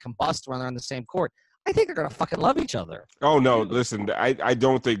spontaneously combust when they're on the same court. I think they're going to fucking love each other. Oh no, listen, I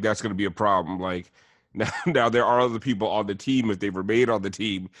don't think that's going to be a problem. Like. Now there are other people on the team, if they remain on the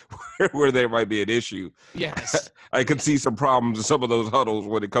team, where there might be an issue. Yes. I could see some problems in some of those huddles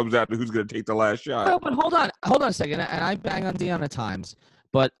when it comes down to who's going to take the last shot. No, but hold on a second. And I bang on Dion at times.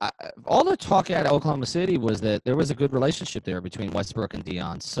 But all the talk at Oklahoma City was that there was a good relationship there between Westbrook and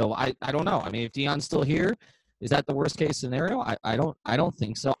Dion. So I don't know. I mean, if Dion's still here, is that the worst case scenario? I don't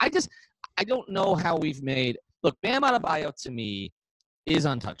think so. I don't know how we've made – look, Bam Adebayo to me is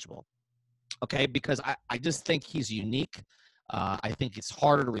untouchable. Okay, because I just think he's unique. I think it's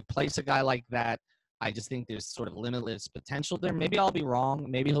harder to replace a guy like that. I just think there's sort of limitless potential there. Maybe I'll be wrong.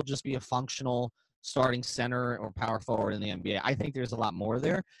 Maybe he'll just be a functional starting center or power forward in the NBA. I think there's a lot more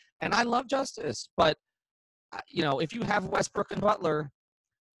there. And I love Justice. But, if you have Westbrook and Butler,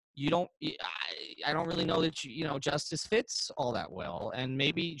 I don't really know that, Justice fits all that well. And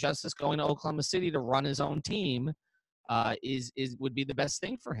maybe Justice going to Oklahoma City to run his own team would be the best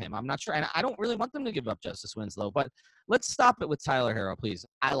thing for him. I'm not sure. And I don't really want them to give up Justice Winslow, but let's stop it with Tyler Herro, please.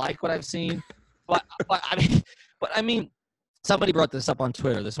 I like what I've seen, but I mean, somebody brought this up on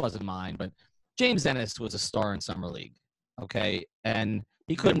Twitter. This wasn't mine, but James Ennis was a star in Summer League. Okay. And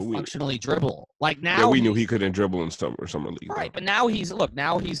he couldn't functionally dribble. Like now, we knew he couldn't dribble in Summer League. Right. But now he's a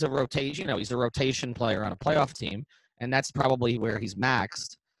rotation, he's a rotation player on a playoff team. and that's probably where he's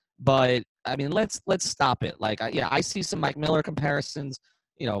maxed. But I mean, let's stop it. Like, I see some Mike Miller comparisons.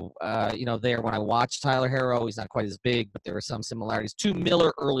 There when I watched Tyler Herro, he's not quite as big, but there are some similarities to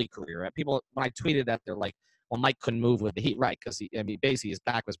Miller early career. People, when I tweeted that, they're like, well, Mike couldn't move with the Heat, right? Because basically his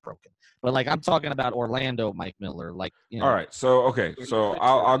back was broken. But like, I'm talking about Orlando Mike Miller, like, All right, so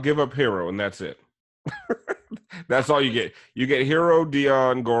I'll give up Herro, and that's it. That's all you get. You get Herro,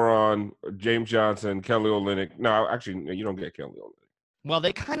 Dion, Goran, James Johnson, Kelly Olynyk. No, actually, you don't get Kelly Olynyk. Well,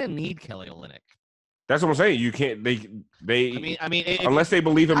 they kind of need Kelly Olynyk. That's what I'm saying. You can't. They. I mean, unless they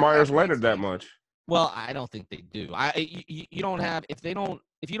believe in Myers Leonard that much. Well, I don't think they do. You don't have if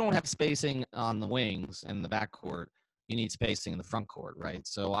you don't have spacing on the wings and the backcourt, you need spacing in the front court, right?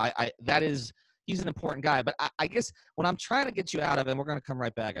 So he's an important guy. But I guess what I'm trying to get you out of, and we're going to come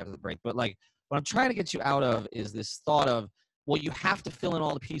right back after the break, but like what I'm trying to get you out of is this thought of, well, you have to fill in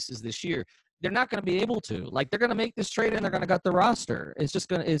all the pieces this year. They're not going to be able to. Like, they're going to make this trade and they're going to gut the roster. It's just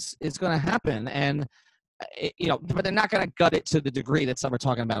going to it's going to happen. And but they're not going to gut it to the degree that some are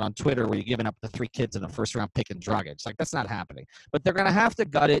talking about on Twitter, where you're giving up the 3 kids in the first round pick and Dragic. Like, that's not happening. But they're going to have to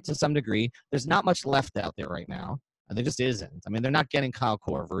gut it to some degree. There's not much left out there right now, and there just isn't. I mean, they're not getting Kyle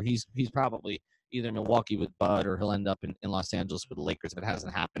Korver. He's probably either in Milwaukee with Bud, or he'll end up in Los Angeles with the Lakers if it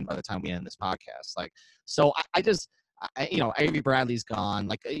hasn't happened by the time we end this podcast. Like, so Avery Bradley's gone.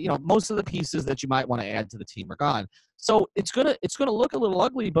 Like, most of the pieces that you might want to add to the team are gone. So it's gonna look a little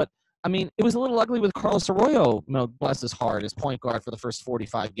ugly, but I mean, it was a little ugly with Carlos Arroyo, bless his heart, as point guard for the first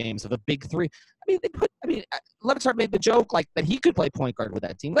 45 games of the big 3. Levitard made the joke like that he could play point guard with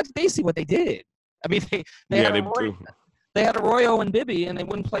that team. That's basically what they did. I mean, they had Arroyo and Bibby, and they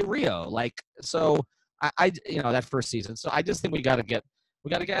wouldn't play Rio. Like, so that first season. So I just think we got to get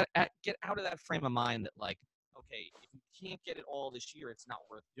out of that frame of mind that, like, okay, if you can't get it all this year, it's not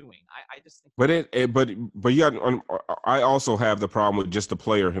worth doing. I just think. But I also have the problem with just the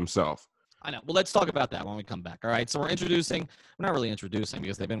player himself. I know. Well, let's talk about that when we come back. All right. So we're not really introducing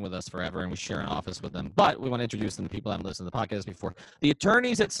because they've been with us forever and we share an office with them, but we want to introduce them to people that haven't listened to the podcast before. The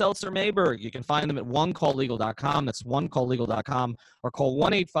attorneys at Seltzer Mayberg. You can find them at onecalllegal.com. That's onecalllegal.com, or call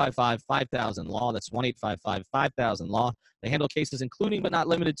 1-855-5000-LAW. That's 1-855-5000-LAW. They handle cases including but not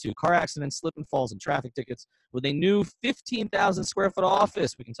limited to car accidents, slip and falls, and traffic tickets with a new 15,000 square foot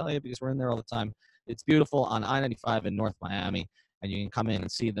office. We can tell you because we're in there all the time. It's beautiful on I-95 in North Miami. And you can come in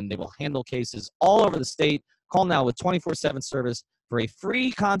and see them. They will handle cases all over the state. Call now with 24/7 service for a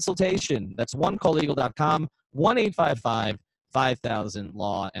free consultation. That's onecalllegal.com,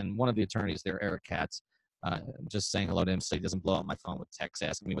 1-855-5000-LAW. And one of the attorneys there, Eric Katz, just saying hello to him so he doesn't blow up my phone with texts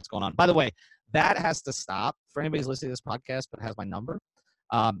asking me what's going on. By the way, that has to stop. For anybody who's listening to this podcast but has my number,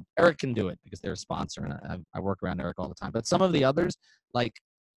 Eric can do it because they're a sponsor, and I work around Eric all the time. But some of the others, like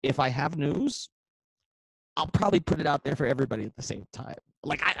if I have news, I'll probably put it out there for everybody at the same time.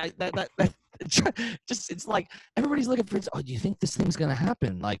 Like it's like everybody's looking for. Oh, do you think this thing's gonna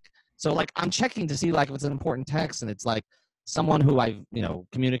happen? Like, so like I'm checking to see like if it's an important text, and it's like someone who I've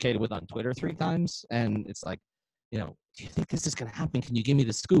communicated with on Twitter 3 times, and it's like, do you think this is gonna happen? Can you give me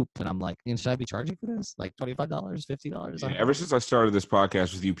the scoop? And I'm like, should I be charging for this? Like $25, $50? Yeah, ever since I started this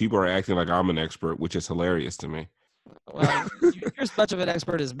podcast with you, people are acting like I'm an expert, which is hilarious to me. Well, you're as much of an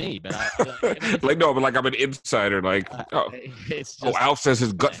expert as me, but but I'm an insider. Like, Alf says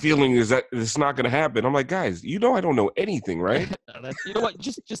his gut feeling is that it's not going to happen. I'm like, guys, I don't know anything, right? You know what?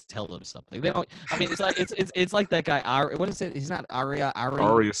 Just tell them something. They don't. I mean, it's like it's like that guy. What is it? He's not Aria.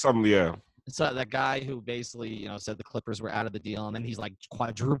 Something, yeah. It's that guy who basically said the Clippers were out of the deal, and then he's like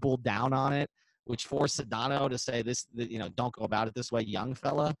quadrupled down on it, which forced Sedano to say this, don't go about it this way, young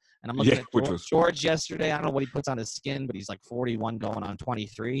fella. And I'm looking at George yesterday. I don't know what he puts on his skin, but he's like 41 going on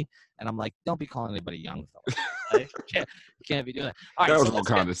 23. And I'm like, don't be calling anybody young fella. Right? You can't be doing that. All right, that was a little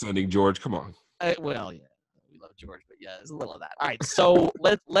condescending, George. Come on. Well, yeah, we love George, but yeah, there's a little of that. All right, so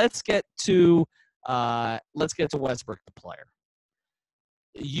let's get to Westbrook, the player.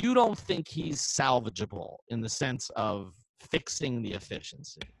 You don't think he's salvageable in the sense of fixing the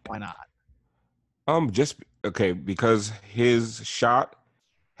efficiency? Why not? Because his shot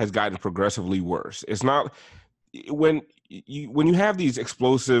has gotten progressively worse. It's not when you have these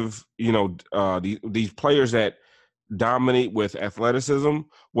explosive, these players that dominate with athleticism.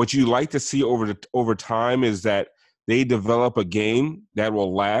 What you like to see over time is that they develop a game that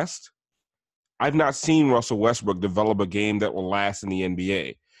will last. I've not seen Russell Westbrook develop a game that will last in the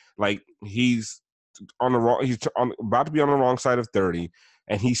NBA. Like he's about to be on the wrong side of 30.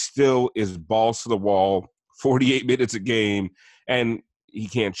 And he still is balls to the wall, 48 minutes a game, and he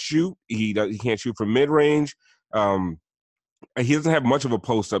can't shoot. He can't shoot from mid range. He doesn't have much of a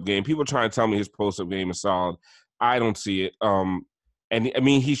post up game. People try and tell me his post up game is solid. I don't see it. And I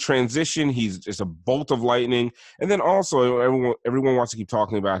mean, he's transitioned. He's just a bolt of lightning. And then also, everyone wants to keep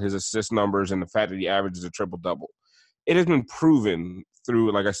talking about his assist numbers and the fact that he averages a triple-double. It has been proven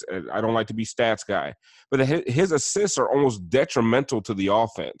through, like I said, I don't like to be stats guy, but his assists are almost detrimental to the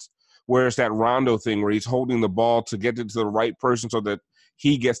offense. Whereas that Rondo thing where he's holding the ball to get it to the right person so that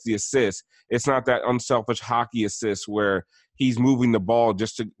he gets the assist. It's not that unselfish hockey assist where he's moving the ball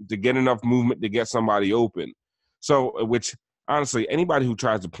just to get enough movement to get somebody open. So, which honestly, anybody who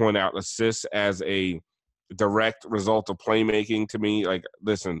tries to point out assists as a direct result of playmaking, to me, like,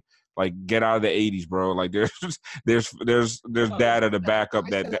 listen, like, get out of the 80s, bro. Like, there's data to back up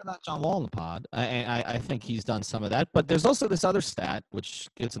that. About John Wall in the pod. I think he's done some of that, but there's also this other stat which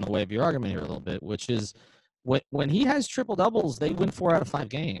gets in the way of your argument here a little bit, which is when he has triple doubles, they win 4 out of 5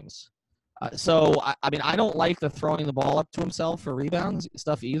 games. So I mean, I don't like the throwing the ball up to himself for rebounds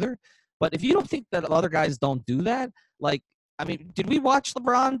stuff either. But if you don't think that other guys don't do that, like, I mean, did we watch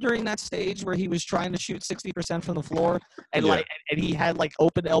LeBron during that stage where he was trying to shoot 60% from the floor and and he had like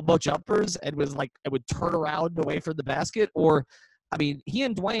open elbow jumpers and was like, it would turn around away from the basket? Or, I mean, he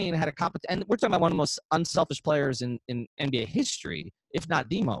and Dwayne had a and we're talking about one of the most unselfish players in NBA history, if not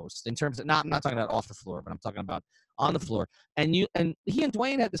the most, in terms of I'm not talking about off the floor, but I'm talking about on the floor. And he and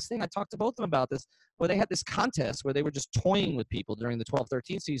Dwayne had this thing, I talked to both of them about this, where they had this contest where they were just toying with people during the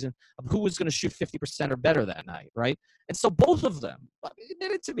 12-13 season of who was going to shoot 50% or better that night, right? And so both of them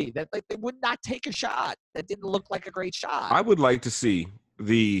admitted to me that like they would not take a shot that didn't look like a great shot. I would like to see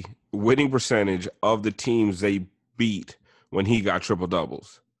the winning percentage of the teams they beat when he got triple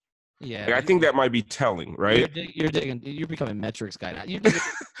doubles. Yeah, like, I think that might be telling, right? You're becoming metrics guy now.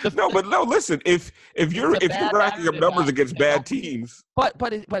 No, listen. If you're racking up numbers against bad teams, but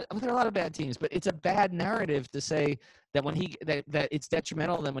there are a lot of bad teams. But it's a bad narrative to say that when that it's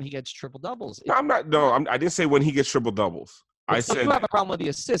detrimental than when he gets triple doubles. No, I'm not. No, I didn't say when he gets triple doubles. I said you have a problem with the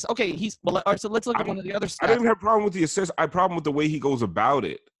assists. Okay, all right, so let's look at one of the other stats. I didn't have a problem with the assists. I have a problem with the way he goes about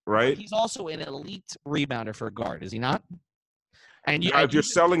it. Right? He's also an elite rebounder for a guard, is he not? And if you're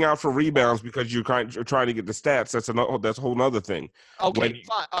selling out for rebounds because you're trying to get the stats, that's a whole other thing. Okay,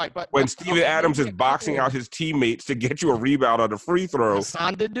 fine. All right, but when Steven Adams is boxing out his teammates to get you a rebound on a free throw,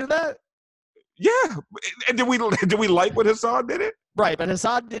 Hassan did do that. Yeah, and did we like when Hassan did it? Right, but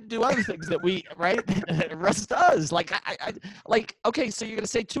Hassan didn't do other things that Russ does. Like okay, so you're gonna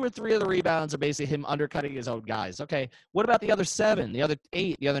say 2 or 3 of the rebounds are basically him undercutting his own guys. Okay, what about the other 7, the other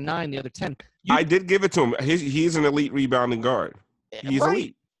 8, the other 9, the other 10? I did give it to him. He's an elite rebounding guard. He's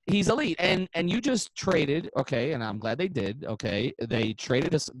elite. He's elite, and you just traded, okay, and I'm glad they did, okay. They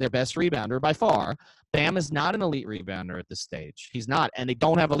traded their best rebounder by far. Bam is not an elite rebounder at this stage. He's not, and they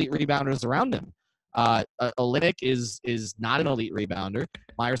don't have elite rebounders around him. Olynyk is not an elite rebounder.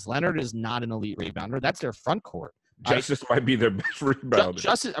 Myers Leonard is not an elite rebounder. That's their front court. Justice might be their best rebounder.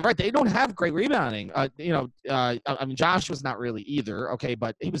 Justice, right? They don't have great rebounding. I mean, Josh was not really either. Okay,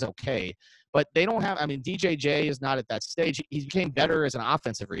 but he was okay. But they don't have. I mean, DJJ is not at that stage. He became better as an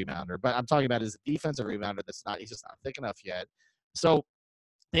offensive rebounder, but I'm talking about as a defensive rebounder. He's just not thick enough yet. So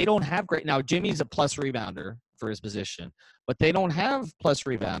they don't have great. Now Jimmy's a plus rebounder for his position, but they don't have plus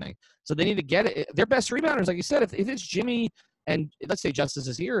rebounding. So they need to get it. Their best rebounders, like you said, if it's Jimmy and let's say Justice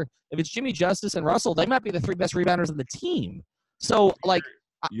is here, if it's Jimmy, Justice, and Russell, they might be the 3 best rebounders on the team. So like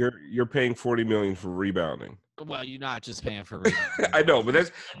you're paying $40 million for rebounding. Well, you're not just paying for rebounding. I know, but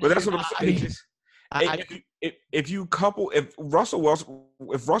that's what I'm saying. If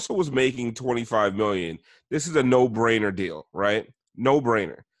Russell was making $25 million, this is a no-brainer deal, right?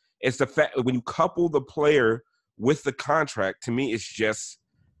 No-brainer. It's the fact when you couple the player with the contract, to me, it's just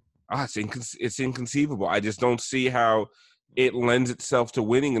it's inconceivable. I just don't see how it lends itself to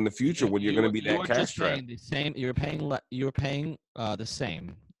winning in the future when you're going to be that cash strapped. You're paying the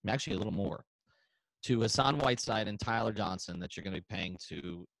same, actually a little more, to Hassan Whiteside and Tyler Johnson that you're going to be paying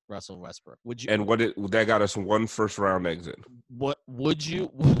to Russell Westbrook. Would you? And that got us 1 first-round exit. What would you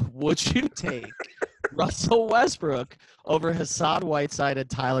take Russell Westbrook over Hassan Whiteside and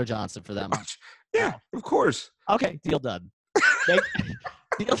Tyler Johnson for that much? Yeah, of course. Okay, deal done.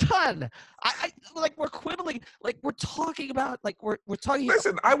 Deal done. I like we're quibbling. Like we're talking about. Like we're talking.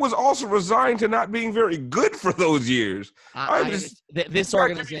 Listen, I was also resigned to not being very good for those years. This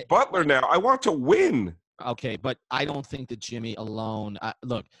organization, Butler now. I want to win. Okay, but I don't think that Jimmy alone.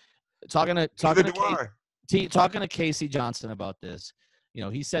 Look, talking to Casey Johnson about this. You know,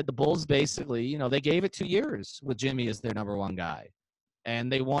 he said the Bulls basically, they gave it 2 years with Jimmy as their number 1 guy.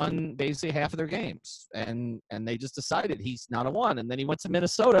 And they won basically half of their games. And they just decided he's not a 1. And then he went to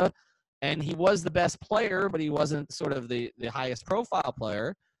Minnesota, and he was the best player, but he wasn't sort of the highest profile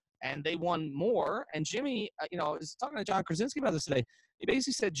player. and they won more. And Jimmy, I was talking to John Krasinski about this today. He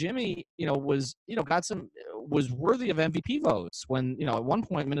basically said Jimmy, was worthy of MVP votes when, at one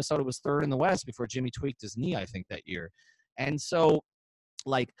point Minnesota was third in the West before Jimmy tweaked his knee, I think, that year. And so,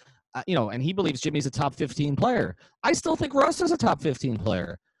 and he believes Jimmy's a top 15 player. I still think Russ is a top 15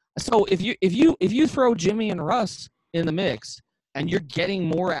 player. So if you throw Jimmy and Russ in the mix and you're getting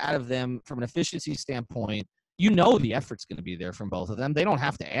more out of them from an efficiency standpoint, the effort's going to be there from both of them. They don't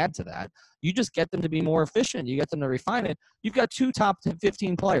have to add to that. You just get them to be more efficient. You get them to refine it. You've got 2 top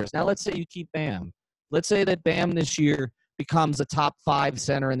 15 players. Now, let's say you keep Bam. Let's say that Bam this year becomes a top 5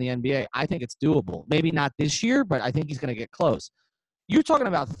 center in the NBA. I think it's doable. Maybe not this year, but I think he's going to get close. You're talking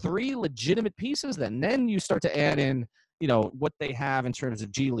about 3 legitimate pieces then. Then you start to add in, what they have in terms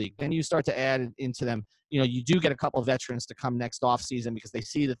of G League. Then you start to add into them, you do get a couple of veterans to come next offseason because they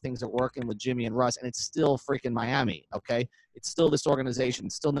see the things that are working with Jimmy and Russ, and it's still freaking Miami, okay? It's still this organization.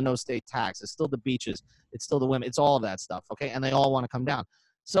 It's still the no state tax. It's still the beaches. It's still the women. It's all of that stuff, okay? And they all want to come down.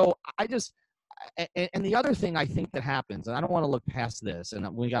 So and the other thing I think that happens, and I don't want to look past this, and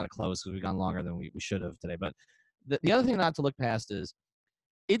we got to close because we've gone longer than we should have today, but the other thing not to look past is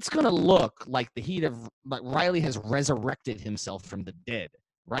it's going to look like the Heat of Riley has resurrected himself from the dead,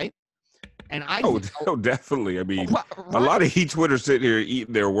 right? And definitely. I mean, right. A lot of Heat Twitter sit here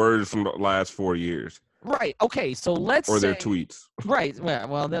eating their words from the last 4 years. Right. Okay. So their tweets. Right.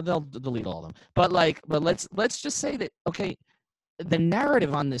 Well, they'll delete all of them. But let's just say that, okay, the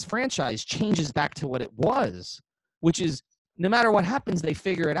narrative on this franchise changes back to what it was, which is no matter what happens, they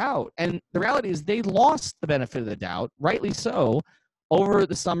figure it out. And the reality is they lost the benefit of the doubt, rightly so, over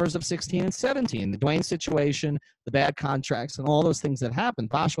the summers of 16 and 17, the Dwayne situation, the bad contracts, and all those things that happened.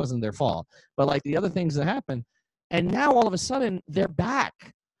 Bosh wasn't their fault, but the other things that happened. And now all of a sudden they're back.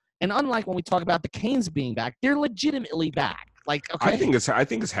 And unlike when we talk about the Canes being back, they're legitimately back. Okay. I think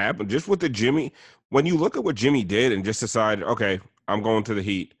it's happened just with the Jimmy. When you look at what Jimmy did and just decide, okay, I'm going to the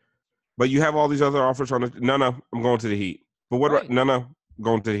Heat, but you have all these other offers on no, I'm going to the Heat. But what? Right. No, I'm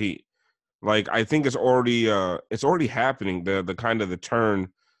going to the Heat. I think it's already happening. The kind of the turn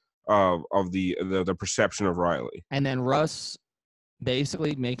of the perception of Riley. And then Russ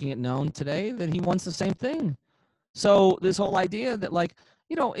basically making it known today that he wants the same thing. So this whole idea that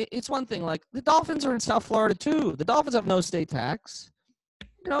it's one thing. The Dolphins are in South Florida too. The Dolphins have no state tax.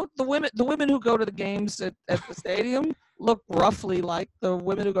 The women who go to the games at the stadium look roughly like the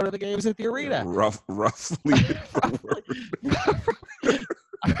women who go to the games at the arena. Roughly.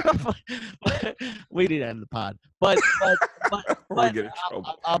 We need to end the pod, but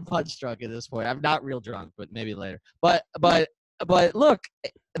I'm punch drunk at this point. I'm not real drunk, but maybe later. But look,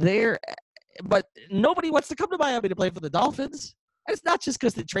 but nobody wants to come to Miami to play for the Dolphins. And it's not just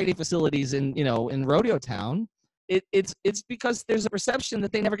because the training facilities in Rodeo Town. It's because there's a perception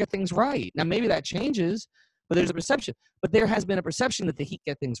that they never get things right. Now maybe that changes, but there's a perception. But there has been a perception that the Heat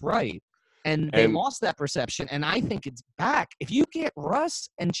get things right. And they lost that perception, and I think it's back. If you get Russ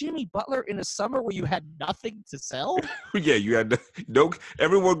and Jimmy Butler in a summer where you had nothing to sell. Yeah, you had no.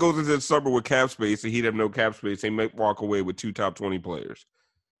 Everyone goes into the summer with cap space, and he'd have no cap space. They might walk away with 2 top 20 players.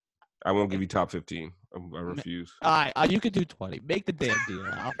 I won't give you top 15. I refuse. All right, you could do 20. Make the damn deal.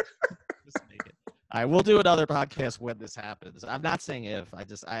 Just make it. All right, we'll do another podcast when this happens. I'm not saying if.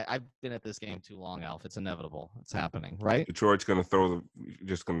 I've been at this game too long, Alf. It's inevitable. It's happening, right? Detroit's going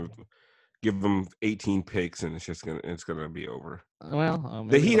to give them 18 picks, and it's gonna be over. Well,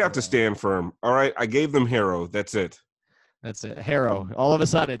 the Heat have to stand firm. All right, I gave them Harrow. That's it. Harrow. All of a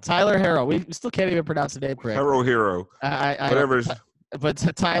sudden, Tyler Harrow. We still can't even pronounce the name correctly. Hero. Whatever. But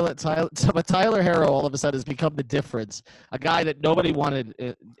Tyler Harrow all of a sudden has become the difference. A guy that nobody wanted,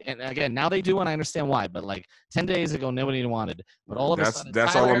 and again, now they do, and I understand why. But 10 days ago, nobody wanted. But all of a sudden,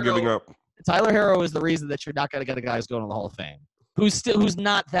 that's all I'm giving up. Tyler Harrow is the reason that you're not going to get a guy who's going to the Hall of Fame. Who's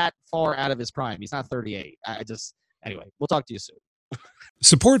not that far out of his prime. He's not 38. Anyway, we'll talk to you soon.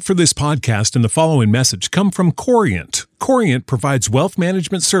 Support for this podcast and the following message come from Corient. Corient provides wealth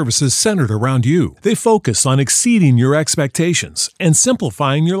management services centered around you. They focus on exceeding your expectations and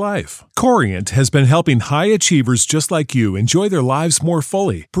simplifying your life. Corient has been helping high achievers just like you enjoy their lives more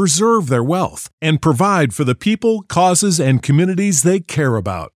fully, preserve their wealth, and provide for the people, causes, and communities they care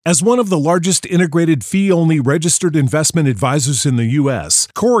about. As one of the largest integrated fee-only registered investment advisors in the U.S.,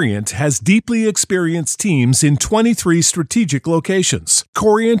 Corient has deeply experienced teams in 23 strategic locations. solutions.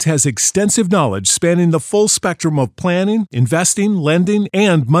 Corient has extensive knowledge spanning the full spectrum of planning, investing, lending,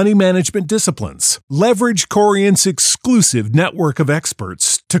 and money management disciplines. Leverage Corient's exclusive network of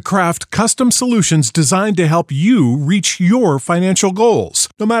experts to craft custom solutions designed to help you reach your financial goals,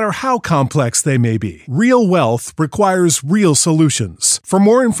 no matter how complex they may be. Real wealth requires real solutions. For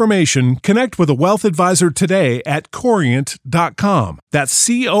more information, connect with a wealth advisor today at Corient.com. That's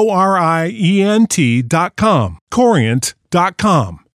Corient.com. Corient.com.